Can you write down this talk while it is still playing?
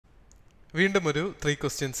വീണ്ടും ഒരു 3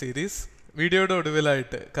 question series. വീഡിയോയുടെ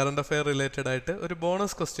ഒടുവിലായിട്ട് കറണ്ട് അഫെയർ റിലേറ്റഡ് ആയിട്ട് ഒരു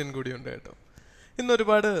ബോണസ് ക്വസ്റ്റ്യൻ കൂടി ഉണ്ട് കേട്ടോ. ഇന്ന്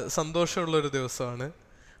ഒരുപാട് സന്തോഷമുള്ളൊരു ദിവസമാണ്.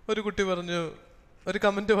 ഒരു കുട്ടി പറഞ്ഞു, ഒരു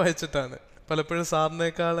കമൻറ്റ് വായിച്ചിട്ടാണ്, പലപ്പോഴും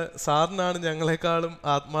സാറിനാണ് ഞങ്ങളെക്കാളും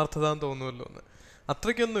ആത്മാർത്ഥത എന്ന് തോന്നുമല്ലോ എന്ന്.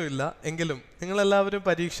 അത്രയ്ക്കൊന്നുമില്ല, എങ്കിലും നിങ്ങളെല്ലാവരും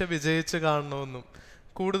പരീക്ഷ വിജയിച്ച് കാണണമെന്നും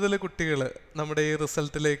കൂടുതൽ കുട്ടികൾ നമ്മുടെ ഈ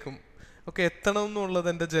റിസൾട്ടിലേക്കും ഒക്കെ എത്തണം എന്നുള്ളത്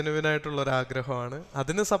എൻ്റെ ജെനുവിനായിട്ടുള്ളൊരാഗ്രഹമാണ്.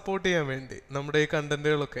 അതിന് സപ്പോർട്ട് ചെയ്യാൻ വേണ്ടി നമ്മുടെ ഈ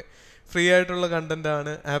കണ്ടൻറ്റുകളൊക്കെ ഫ്രീ ആയിട്ടുള്ള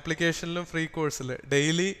കണ്ടൻറ്റാണ്. ആപ്ലിക്കേഷനിലും ഫ്രീ കോഴ്സിൽ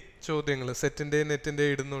ഡെയിലി ചോദ്യങ്ങൾ സെറ്റിൻ്റെയും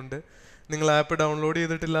നെറ്റിൻ്റെയും ഇടുന്നുണ്ട്. നിങ്ങൾ ആപ്പ് ഡൗൺലോഡ്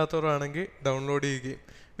ചെയ്തിട്ടില്ലാത്തവരാണെങ്കിൽ ഡൗൺലോഡ് ചെയ്യുകയും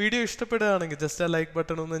വീഡിയോ ഇഷ്ടപ്പെടുകയാണെങ്കിൽ ജസ്റ്റ് ആ ലൈക്ക്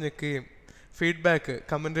ബട്ടൺ ഒന്ന് ഞെക്കുകയും ഫീഡ്ബാക്ക്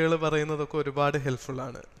കമൻറ്റുകൾ പറയുന്നതൊക്കെ ഒരുപാട്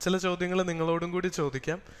ഹെൽപ്ഫുള്ളാണ്. ചില ചോദ്യങ്ങൾ നിങ്ങളോടും കൂടി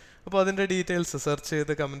ചോദിക്കാം. അപ്പോൾ അതിൻ്റെ ഡീറ്റെയിൽസ് സെർച്ച്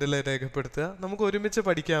ചെയ്ത് കമൻറ്റിൽ രേഖപ്പെടുത്തുക. നമുക്ക് ഒരുമിച്ച്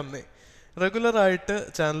പഠിക്കാമെന്നേ. റെഗുലറായിട്ട്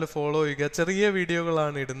ചാനൽ ഫോളോ ചെയ്യുക. ചെറിയ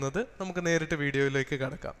വീഡിയോകളാണ് ഇടുന്നത്. നമുക്ക് നേരിട്ട് വീഡിയോയിലേക്ക്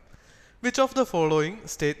കടക്കാം. Which of the following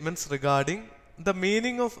statements regarding the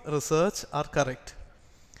meaning of research are correct?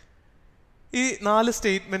 ഈ 4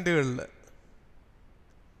 സ്റ്റേറ്റ്മെൻറ്റുകളിൽ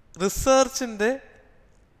റിസർച്ചിൻ്റെ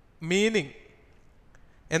മീനിങ്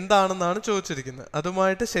എന്താണെന്നാണ് ചോദിച്ചിരിക്കുന്നത്.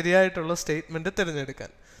 അതുമായിട്ട് ശരിയായിട്ടുള്ള സ്റ്റേറ്റ്മെൻറ്റ്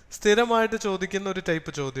തിരഞ്ഞെടുക്കാൻ സ്ഥിരമായിട്ട് ചോദിക്കുന്ന ഒരു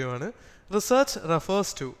ടൈപ്പ് ചോദ്യമാണ്. Research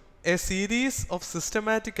refers to a series of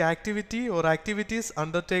systematic activity or activities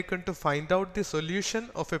undertaken to find out the solution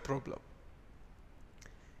of a problem.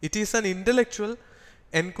 It is an intellectual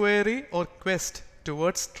enquiry or quest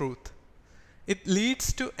towards truth. It leads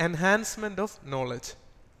to enhancement of knowledge.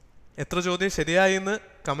 എത്ര ചോദ്യം ശരിയായി എന്ന്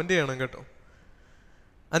comment ചെയ്യണം കേട്ടോ.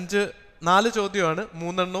 4 ചോദ്യമാണ്,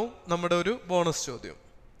 3 എണ്ണവും നമ്മുടെ ഒരു ബോണസ് ചോദ്യം.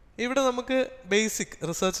 ഇവിടെ നമുക്ക് ബേസിക്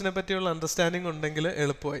റിസർച്ചിനെ പറ്റിയുള്ള അണ്ടർസ്റ്റാൻഡിങ് ഉണ്ടെങ്കിൽ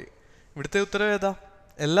എളുപ്പമായി. ഇവിടുത്തെ ഉത്തരം ഏതാ?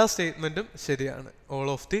 എല്ലാ സ്റ്റേറ്റ്മെൻറ്റും ശരിയാണ്. ഓൾ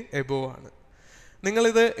ഓഫ് ദി എബോവ് ആണ്.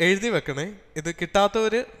 നിങ്ങളിത് എഴുതി വെക്കണേ. ഇത്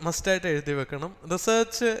കിട്ടാത്തവർ മസ്റ്റായിട്ട് എഴുതി വെക്കണം.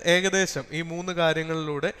 റിസർച്ച് ഏകദേശം ഈ 3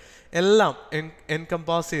 കാര്യങ്ങളിലൂടെ എല്ലാം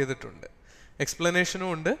എൻകംപാസ് ചെയ്തിട്ടുണ്ട്. എക്സ്പ്ലനേഷനും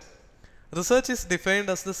ഉണ്ട്. Research is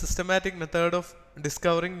defined as the systematic method of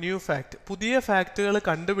discovering new fact. പുതിയ ഫാക്റ്റുകൾ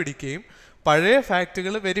കണ്ടുപിടിക്കുകയും പഴയ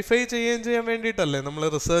ഫാക്റ്റുകൾ വെരിഫൈ ചെയ്യുകയും ചെയ്യാൻ വേണ്ടിയിട്ടല്ലേ നമ്മൾ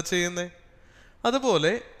റിസർച്ച് ചെയ്യുന്നത്.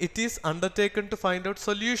 അതുപോലെ it is undertaken to find out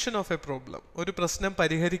solution of A problem. ഒരു പ്രശ്നം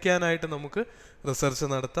പരിഹരിക്കാനായിട്ട് നമുക്ക് റിസർച്ച്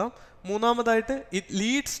നടത്താം. മൂന്നാമതായിട്ട് it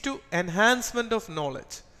leads to enhancement of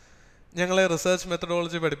knowledge. ഞങ്ങളെ റിസർച്ച്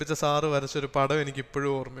മെത്തഡോളജി പഠിപ്പിച്ച സാറ് വരച്ചൊരു പടം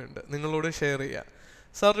എനിക്കിപ്പോഴും ഓർമ്മയുണ്ട്. നിങ്ങളോട് ഷെയർ ചെയ്യാം.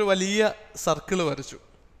 സാർ ഒരു വലിയ സർക്കിൾ വരച്ചു.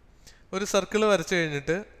 ഒരു സർക്കിൾ വരച്ചു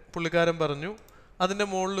കഴിഞ്ഞിട്ട് പുള്ളിക്കാരൻ പറഞ്ഞു, അതിൻ്റെ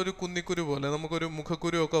മുകളിലൊരു കുന്നിക്കുരു പോലെ, നമുക്കൊരു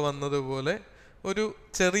മുഖക്കുരു ഒക്കെ വന്നതുപോലെ ഒരു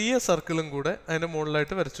ചെറിയ സർക്കിളും കൂടെ അതിൻ്റെ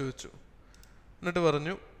മുകളിലായിട്ട് വരച്ചു വെച്ചു. എന്നിട്ട്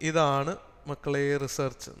പറഞ്ഞു, ഇതാണ് മക്കളെ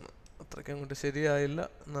റിസർച്ച് എന്ന്. അത്രയ്ക്ക് അങ്ങോട്ട് ശരിയായില്ല,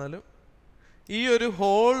 എന്നാലും ഈ ഒരു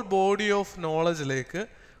ഹോൾ ബോഡി ഓഫ് നോളജിലേക്ക്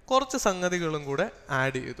കുറച്ച് സംഗതികളും കൂടെ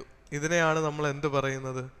ആഡ് ചെയ്തു. ഇതിനെയാണ് നമ്മൾ എന്ത്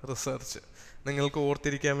പറയുന്നത്? റിസർച്ച്. നിങ്ങൾക്ക്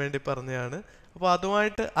ഓർത്തിരിക്കാൻ വേണ്ടി പറഞ്ഞതാണ്. അപ്പോൾ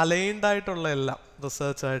അതുമായിട്ട് അലൈൻഡ് ആയിട്ടുള്ള എല്ലാം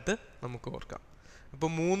റിസർച്ചായിട്ട് നമുക്ക് ഓർക്കാം.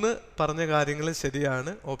 ഇപ്പോൾ 3 പറഞ്ഞ കാര്യങ്ങൾ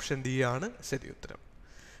ശരിയാണ്. ഓപ്ഷൻ ഡി ആണ് ശരി ഉത്തരം.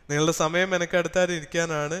 നിങ്ങളുടെ സമയം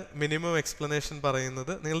മെനക്കെടുത്താതിരിക്കാനാണ് മിനിമം എക്സ്പ്ലനേഷൻ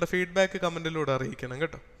പറയുന്നത്. നിങ്ങളുടെ ഫീഡ്ബാക്ക് കമൻറ്റിലൂടെ അറിയിക്കണം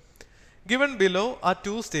കേട്ടോ. Given below are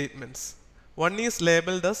 2 statements. One is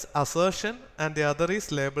labeled as assertion and the other is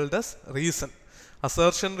labeled as reason.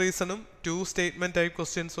 Assertion റീസണും 2 statement type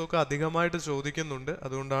ക്വസ്റ്റ്യൻസും ഒക്കെ അധികമായിട്ട് ചോദിക്കുന്നുണ്ട്.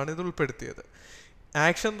 അതുകൊണ്ടാണ് ഇത് ഉൾപ്പെടുത്തിയത്.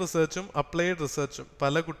 ആക്ഷൻ റിസർച്ചും അപ്ലൈഡ് റിസർച്ചും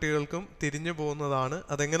പല കുട്ടികൾക്കും തിരിഞ്ഞു പോകുന്നതാണ്.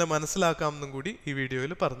 അതെങ്ങനെ മനസ്സിലാക്കാമെന്നും കൂടി ഈ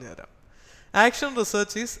വീഡിയോയിൽ പറഞ്ഞുതരാം. Action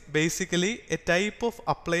research is basically a type of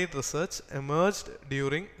applied research emerged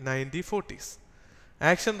during 1940s.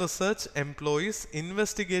 Action research employs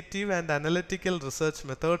investigative and analytical research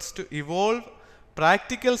methods to evolve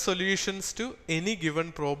practical solutions to any given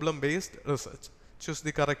problem-based research. Choose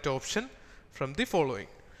the correct option from the following.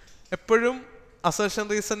 എപ്പോഴും assertion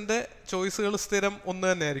റീസണിൻ്റെ ചോയ്സുകൾ സ്ഥിരം ഒന്ന്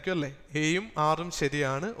തന്നെ ആയിരിക്കും അല്ലേ? എയും ആറും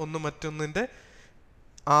ശരിയാണ്. ഒന്ന് മറ്റൊന്നിൻ്റെ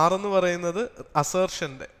 6 എന്ന് പറയുന്നത്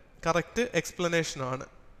അസേർഷൻ്റെ കറക്റ്റ് എക്സ്പ്ലനേഷനാണ്.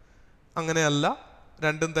 അങ്ങനെയല്ല,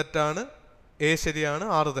 2ഉം തെറ്റാണ്. എ ശരിയാണ്,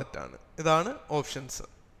 6 തെറ്റാണ്. ഇതാണ് ഓപ്ഷൻസ്.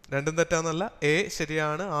 2ഉം തെറ്റാന്നല്ല, എ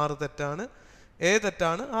ശരിയാണ്, 6 തെറ്റാണ്. എ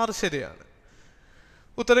തെറ്റാണ്, 6 ശരിയാണ്.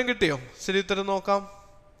 ഉത്തരം കിട്ടിയോ? ശരി ഉത്തരം നോക്കാം.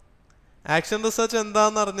 ആക്ഷൻ റിസർച്ച്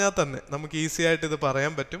എന്താണെന്ന് അറിഞ്ഞാൽ തന്നെ നമുക്ക് ഈസി ആയിട്ട് ഇത്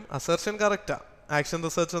പറയാൻ പറ്റും. അസർഷൻ കറക്റ്റാണ്. ആക്ഷൻ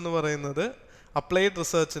റിസർച്ച് എന്ന് പറയുന്നത് അപ്ലൈഡ്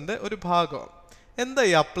റിസർച്ചിൻ്റെ ഒരു ഭാഗമാണ്. എന്താ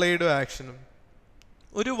ഈ അപ്ലൈഡും ആക്ഷനും?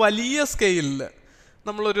 ഒരു വലിയ സ്കെയിലിൽ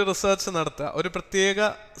നമ്മളൊരു റിസർച്ച് നടത്തുക, ഒരു പ്രത്യേക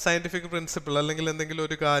സയൻറ്റിഫിക് പ്രിൻസിപ്പിൾ അല്ലെങ്കിൽ എന്തെങ്കിലും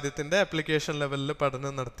ഒരു കാര്യത്തിൻ്റെ ആപ്ലിക്കേഷൻ ലെവലിൽ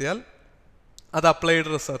പഠനം നടത്തിയാൽ അത് അപ്ലൈഡ്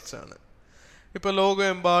റിസർച്ചാണ്. ഇപ്പോൾ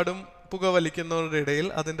ലോകമെമ്പാടും പുകവലിക്കുന്നവരുടെ ഇടയിൽ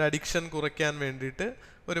അതിൻ്റെ അഡിക്ഷൻ കുറയ്ക്കാൻ വേണ്ടിയിട്ട്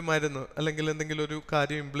ഒരു മരുന്ന് അല്ലെങ്കിൽ എന്തെങ്കിലും ഒരു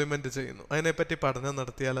കാര്യം ഇംപ്ലിമെൻ്റ് ചെയ്യുന്നു, അതിനെപ്പറ്റി പഠനം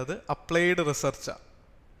നടത്തിയാൽ അത് അപ്ലൈഡ് റിസർച്ചാണ്.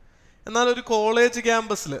 എന്നാൽ ഒരു കോളേജ്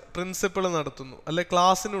ക്യാമ്പസിൽ പ്രിൻസിപ്പൾ നടത്തുന്നു, അല്ലെ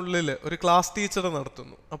ക്ലാസ്സിനുള്ളിൽ ഒരു ക്ലാസ് ടീച്ചർ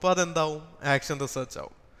നടത്തുന്നു. അപ്പോൾ അതെന്താവും? ആക്ഷൻ റിസർച്ച്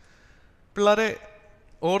ആവും. പിള്ളേരെ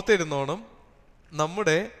ഓർത്തിരുന്നോണം,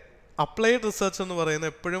 നമ്മുടെ അപ്ലൈഡ് റിസർച്ച് എന്ന്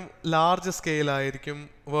പറയുന്നത് എപ്പോഴും ലാർജ് സ്കെയിലായിരിക്കും.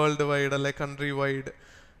 വേൾഡ് വൈഡ് അല്ലെ കൺട്രി വൈഡ്,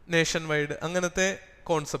 നേഷൻ വൈഡ്, അങ്ങനത്തെ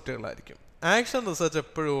കോൺസെപ്റ്റുകളായിരിക്കും. ആക്ഷൻ റിസർച്ച്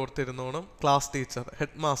എപ്പോഴും ഓർത്തിരുന്നോണം, class teacher,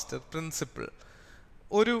 head master, principal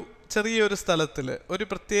ഒരു ചെറിയൊരു സ്ഥലത്തിൽ ഒരു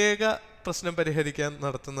പ്രത്യേക പ്രശ്നം പരിഹരിക്കാൻ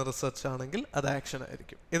നടത്തുന്ന റിസർച്ച് ആണെങ്കിൽ അത് ആക്ഷൻ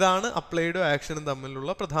ആയിരിക്കും. ഇതാണ് അപ്ലൈഡും ആക്ഷനും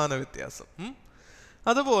തമ്മിലുള്ള പ്രധാന വ്യത്യാസം.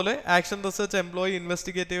 അതുപോലെ action research employee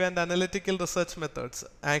investigative and analytical research methods.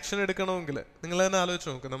 Action എടുക്കണമെങ്കിൽ നിങ്ങൾ തന്നെ ആലോചിച്ച്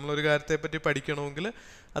നോക്കുക, നമ്മളൊരു കാര്യത്തെപ്പറ്റി പഠിക്കണമെങ്കിൽ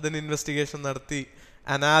അതിന് ഇൻവെസ്റ്റിഗേഷൻ നടത്തി,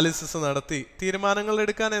 അനാലിസിസ് നടത്തി, തീരുമാനങ്ങൾ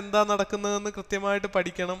എടുക്കാൻ എന്താ നടക്കുന്നതെന്ന് കൃത്യമായിട്ട്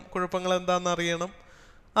പഠിക്കണം, കുഴപ്പങ്ങൾ എന്താണെന്ന് അറിയണം.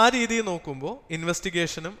 ആ രീതിയിൽ നോക്കുമ്പോൾ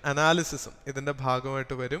ഇൻവെസ്റ്റിഗേഷനും അനാലിസിസും ഇതിൻ്റെ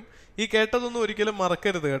ഭാഗമായിട്ട് വരും. ഈ കേട്ടതൊന്നും ഒരിക്കലും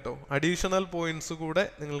മറക്കരുത് കേട്ടോ. അഡീഷണൽ പോയിന്റ്സ് കൂടെ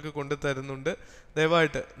നിങ്ങൾക്ക് കൊണ്ടുതരുന്നുണ്ട്.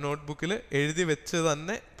 ദയവായിട്ട് നോട്ട്ബുക്കിൽ എഴുതി വെച്ച്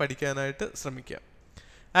തന്നെ പഠിക്കാനായിട്ട് ശ്രമിക്കാം.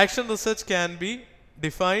 Action research can be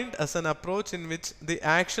defined as an approach in which the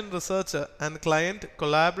action researcher and client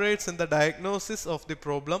collaborates in the diagnosis of the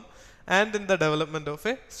problem and in the development of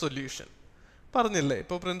a solution. പറഞ്ഞില്ലേ,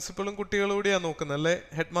 ഇപ്പോൾ പ്രിൻസിപ്പളും കുട്ടികളും കൂടിയാണ് നോക്കുന്നത്, അല്ലെ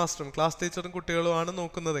ഹെഡ് മാസ്റ്ററും ക്ലാസ് ടീച്ചറും കുട്ടികളുമാണ്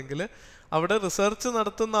നോക്കുന്നതെങ്കിൽ അവിടെ research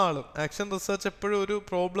നടത്തുന്ന ആളും, ആക്ഷൻ റിസർച്ച് എപ്പോഴും ഒരു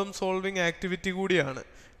പ്രോബ്ലം സോൾവിങ് ആക്ടിവിറ്റി കൂടിയാണ്.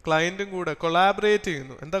 ക്ലയൻറ്റും കൂടെ കൊളാബറേറ്റ്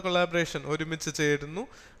ചെയ്യുന്നു. എന്താ കൊളാബറേഷൻ? ഒരുമിച്ച് ചേരുന്നു,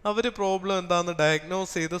 അവർ പ്രോബ്ലം എന്താണെന്ന്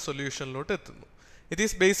ഡയഗ്നോസ് ചെയ്ത് സൊല്യൂഷനിലോട്ട് എത്തുന്നു. It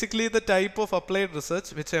is basically the type of applied research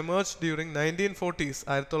which emerged during 1940s.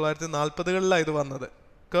 1940-കളിലാണ് ഇത് വന്നത്.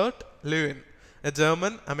 Kurt ലുവിൻ, A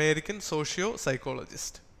German American socio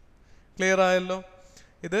psychologist. Clear ആയല്ലോ?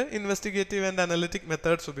 ഇത് ഇൻവെസ്റ്റിഗേറ്റീവ് ആൻഡ് അനലിറ്റിക്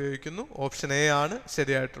മെത്തേഡ്സ് ഉപയോഗിക്കുന്നു. ഓപ്ഷൻ എ ആണ്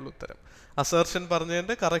ശരിയായിട്ടുള്ള ഉത്തരം. അസർഷൻ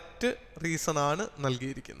പറഞ്ഞതിൻ്റെ കറക്റ്റ് റീസൺ ആണ്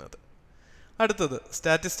നൽകിയിരിക്കുന്നത്. അടുത്തത്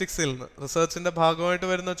സ്റ്റാറ്റിസ്റ്റിക്സിൽ നിന്ന് റിസർച്ചിൻ്റെ ഭാഗമായിട്ട്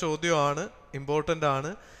വരുന്ന ചോദ്യമാണ്, ഇമ്പോർട്ടൻ്റ്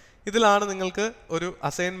ആണ്. ഇതിലാണ് നിങ്ങൾക്ക് ഒരു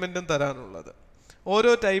അസൈൻമെൻറ്റും തരാനുള്ളത്. ഓരോ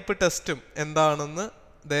ടൈപ്പ് ടെസ്റ്റും എന്താണെന്ന്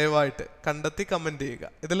ദയവായിട്ട് കണ്ടെത്തി കമൻറ്റ് ചെയ്യുക.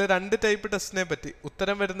 ഇതിൽ 2 ടൈപ്പ് ടെസ്റ്റിനെ പറ്റി,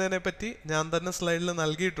 ഉത്തരം വരുന്നതിനെ പറ്റി ഞാൻ തന്നെ സ്ലൈഡിൽ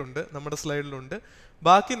നൽകിയിട്ടുണ്ട്, നമ്മുടെ സ്ലൈഡിലുണ്ട്.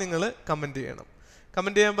 ബാക്കി നിങ്ങൾ കമൻറ്റ് ചെയ്യണം.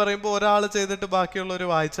 കമൻറ്റ് ചെയ്യാൻ പറയുമ്പോൾ ഒരാൾ ചെയ്തിട്ട് ബാക്കിയുള്ളവർ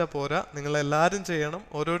വായിച്ചാൽ പോരാ, നിങ്ങളെല്ലാവരും ചെയ്യണം.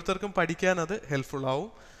 ഓരോരുത്തർക്കും പഠിക്കാൻ അത് ഹെൽപ്ഫുൾ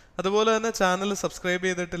ആവും. അതുപോലെ തന്നെ ചാനൽ സബ്സ്ക്രൈബ്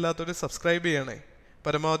ചെയ്തിട്ടില്ലാത്തവർ സബ്സ്ക്രൈബ് ചെയ്യണേ.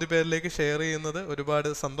 പരമാവധി പേരിലേക്ക് ഷെയർ ചെയ്യുന്നത്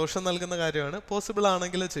ഒരുപാട് സന്തോഷം നൽകുന്ന കാര്യമാണ്. പോസിബിൾ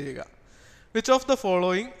ആണെങ്കിൽ ചെയ്യുക. Which of the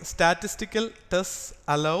following statistical tests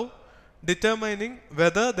allow determining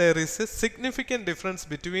whether there is a significant difference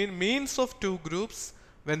between means of 2 groups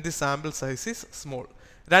when the sample size is small?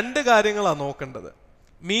 2 കാര്യങ്ങളാണ് നോക്കേണ്ടത്.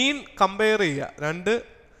 മീൻ കമ്പയർ ചെയ്യുക.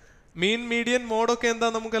 മീൻ മീഡിയൻ മോഡൊക്കെ എന്താ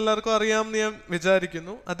നമുക്ക് എല്ലാവർക്കും അറിയാമെന്ന് ഞാൻ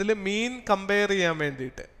വിചാരിക്കുന്നു. അതിൽ മീൻ കമ്പയർ ചെയ്യാൻ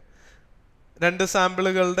വേണ്ടിയിട്ട് 2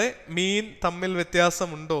 സാമ്പിളുകളുടെ മീൻ തമ്മിൽ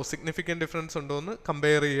വ്യത്യാസമുണ്ടോ, സിഗ്നിഫിക്കൻറ്റ് ഡിഫറൻസ് ഉണ്ടോ എന്ന്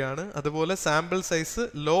കമ്പയർ ചെയ്യുകയാണ്. അതുപോലെ സാമ്പിൾ സൈസ്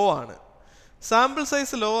ലോ ആണ്. സാമ്പിൾ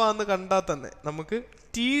സൈസ് ലോ ആണെന്ന് കണ്ടാൽ തന്നെ നമുക്ക്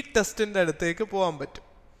ടി ടെസ്റ്റിൻ്റെ അടുത്തേക്ക് പോകാൻ പറ്റും.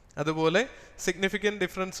 അതുപോലെ സിഗ്നിഫിക്കൻറ്റ്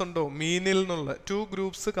ഡിഫറൻസ് ഉണ്ടോ മീനിൽ നിന്നുള്ള 2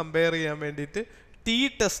 ഗ്രൂപ്പ്സ് കമ്പയർ ചെയ്യാൻ വേണ്ടിയിട്ട് ടി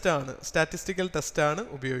ടെസ്റ്റാണ്, സ്റ്റാറ്റിസ്റ്റിക്കൽ ടെസ്റ്റാണ്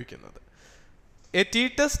ഉപയോഗിക്കുന്നത്. A T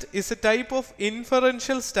test is A type of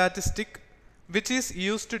inferential statistic which is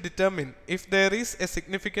used to determine if there is a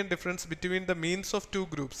significant difference between the means of 2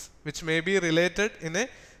 groups which may be related in a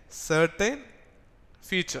certain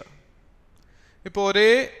feature. ഇപ്പോൾ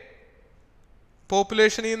ഒരേ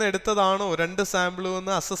പോപ്പുലേഷനിൽ നിന്ന് എടുത്തതാണോ 2 സാമ്പിളും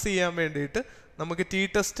എന്ന് assess ചെയ്യാൻ വേണ്ടിയിട്ട് നമുക്ക് T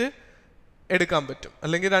test എടുക്കാൻ പറ്റും.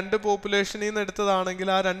 അല്ലെങ്കിൽ 2 പോപ്പുലേഷനിൽ നിന്ന് എടുത്തതാണെങ്കിൽ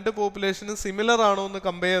ആ 2 പോപ്പുലേഷനും സിമിലർ ആണോ എന്ന്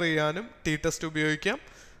കമ്പയർ ചെയ്യാനും ടി ടെസ്റ്റ് ഉപയോഗിക്കാം.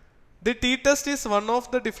 The T test is one of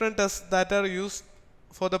the different test that are used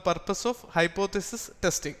for the purpose of hypothesis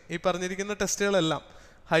testing. ഈ പറഞ്ഞിരിക്കുന്ന ടെസ്റ്റുകളെല്ലാം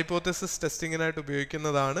ഹൈപ്പോത്തിസിസ് ടെസ്റ്റിങ്ങിനായിട്ട്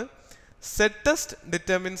ഉപയോഗിക്കുന്നതാണ്. Set test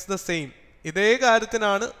determines the same. ഇതേ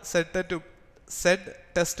കാര്യത്തിനാണ് സെഡ്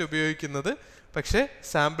ടെസ്റ്റ് ഉപയോഗിക്കുന്നത്, പക്ഷേ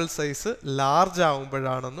സാമ്പിൾ സൈസ് ലാർജ്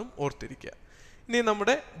ആവുമ്പോഴാണെന്നും ഓർത്തിരിക്കുക. ഇനി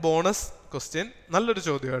നമ്മുടെ ബോണസ് ക്വസ്റ്റ്യൻ, നല്ലൊരു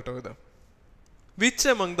ചോദ്യം കേട്ടോ ഇത്. Which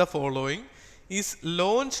among the following is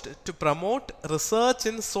launched to promote research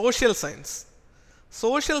in social science?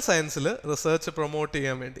 Social സയൻസിൽ റിസർച്ച് പ്രൊമോട്ട്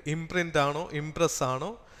ചെയ്യാൻ വേണ്ടി ഇംപ്രിൻ്റ് ആണോ, ഇംപ്രസ്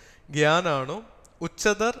ആണോ, ഗ്യാനാണോ,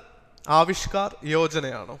 ഉച്ചതർ ആവിഷ്കാർ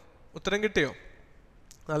യോജനയാണോ? ഉത്തരം കിട്ടിയോ?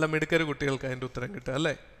 നല്ല മിടുക്കര് കുട്ടികൾക്ക് അതിൻ്റെ ഉത്തരം കിട്ടുക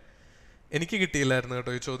അല്ലേ? എനിക്ക് കിട്ടിയില്ലായിരുന്നു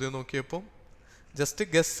കേട്ടോ ഈ ചോദ്യം നോക്കിയപ്പോൾ. ജസ്റ്റ്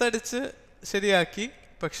ഗസ് അടിച്ച് ശരിയാക്കി,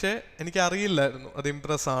 പക്ഷേ എനിക്കറിയില്ലായിരുന്നു അത്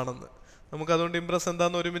ഇംപ്രസ് ആണെന്ന്. നമുക്കതുകൊണ്ട് ഇംപ്രസ്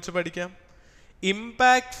എന്താണെന്ന് ഒരുമിച്ച് പഠിക്കാം.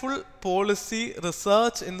 Impactful policy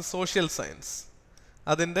research in social science,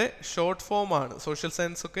 അതിൻ്റെ ഷോർട്ട് ഫോമാണ്. സോഷ്യൽ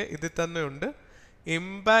സയൻസ് ഒക്കെ ഇതിൽ തന്നെ ഉണ്ട്.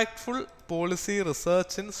 Impactful policy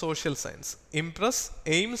research in social science. Impress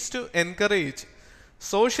aims to encourage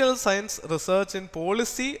social science research in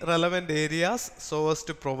policy relevant areas so as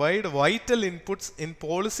to provide vital inputs in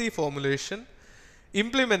policy formulation,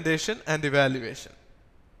 implementation and evaluation.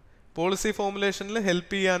 Policy ഫോർമുലേഷനിൽ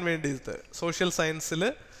help ചെയ്യാൻ വേണ്ടിയിട്ട് social സയൻസിൽ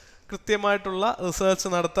കൃത്യമായിട്ടുള്ള research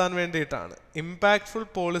നടത്താൻ വേണ്ടിയിട്ടാണ്. Impactful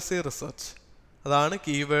policy research, അതാണ്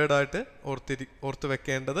കീവേഡായിട്ട് ഓർത്ത്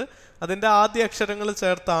വെക്കേണ്ടത്. അതിൻ്റെ ആദ്യ അക്ഷരങ്ങൾ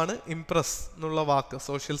ചേർത്താണ് ഇംപ്രസ് എന്നുള്ള വാക്ക്.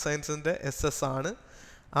 സോഷ്യൽ സയൻസിൻ്റെ SS ആണ്.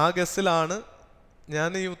 ആ ഗസ്സിലാണ് ഞാൻ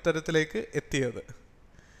ഈ ഉത്തരത്തിലേക്ക് എത്തിയത്.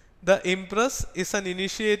 The Impress is an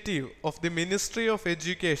initiative of the ministry of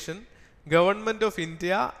education, government of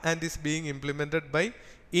India and is being implemented by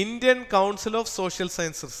Indian council of social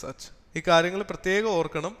science research. ഈ കാര്യങ്ങൾ പ്രത്യേകം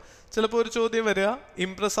ഓർക്കണം. ചിലപ്പോൾ ഒരു ചോദ്യം വരിക,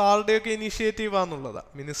 ഇംപ്രസ് ആരുടെയൊക്കെ initiative ആണെന്നുള്ളതാണ്.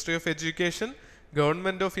 Ministry of education,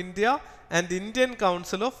 government of India and Indian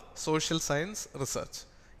council of social science research.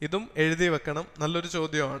 ഇതും എഴുതി വെക്കണം, നല്ലൊരു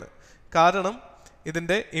ചോദ്യമാണ്. കാരണം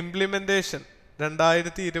ഇതിൻ്റെ ഇംപ്ലിമെൻറ്റേഷൻ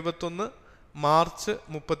 2021 മാർച്ച്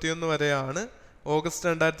 31 വരെയാണ്. ഓഗസ്റ്റ്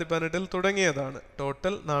 2018 തുടങ്ങിയതാണ്.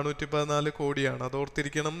 ടോട്ടൽ 414 കോടിയാണ്. അത്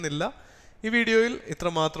ഓർത്തിരിക്കണം എന്നില്ല. ഈ വീഡിയോയിൽ ഇത്ര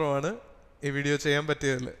മാത്രമാണ്. ഈ വീഡിയോ ചെയ്യാൻ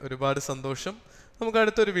പറ്റിയതിൽ ഒരുപാട് സന്തോഷം. നമുക്ക്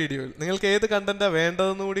അടുത്തൊരു വീഡിയോയിൽ നിങ്ങൾക്ക് ഏത് കണ്ടൻറ്റാണ്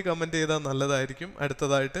വേണ്ടതെന്ന് കൂടി കമൻറ്റ് ചെയ്താൽ നല്ലതായിരിക്കും.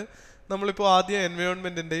 അടുത്തതായിട്ട് നമ്മളിപ്പോൾ ആദ്യം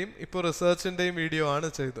എൻവയോൺമെൻറ്റിൻ്റെയും ഇപ്പോൾ റിസർച്ചിൻ്റെയും വീഡിയോ ആണ്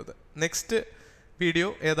ചെയ്തത്. നെക്സ്റ്റ് വീഡിയോ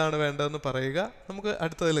ഏതാണ് വേണ്ടതെന്ന് പറയുക. നമുക്ക്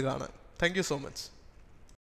അടുത്തതിൽ കാണാം. Thank you so much.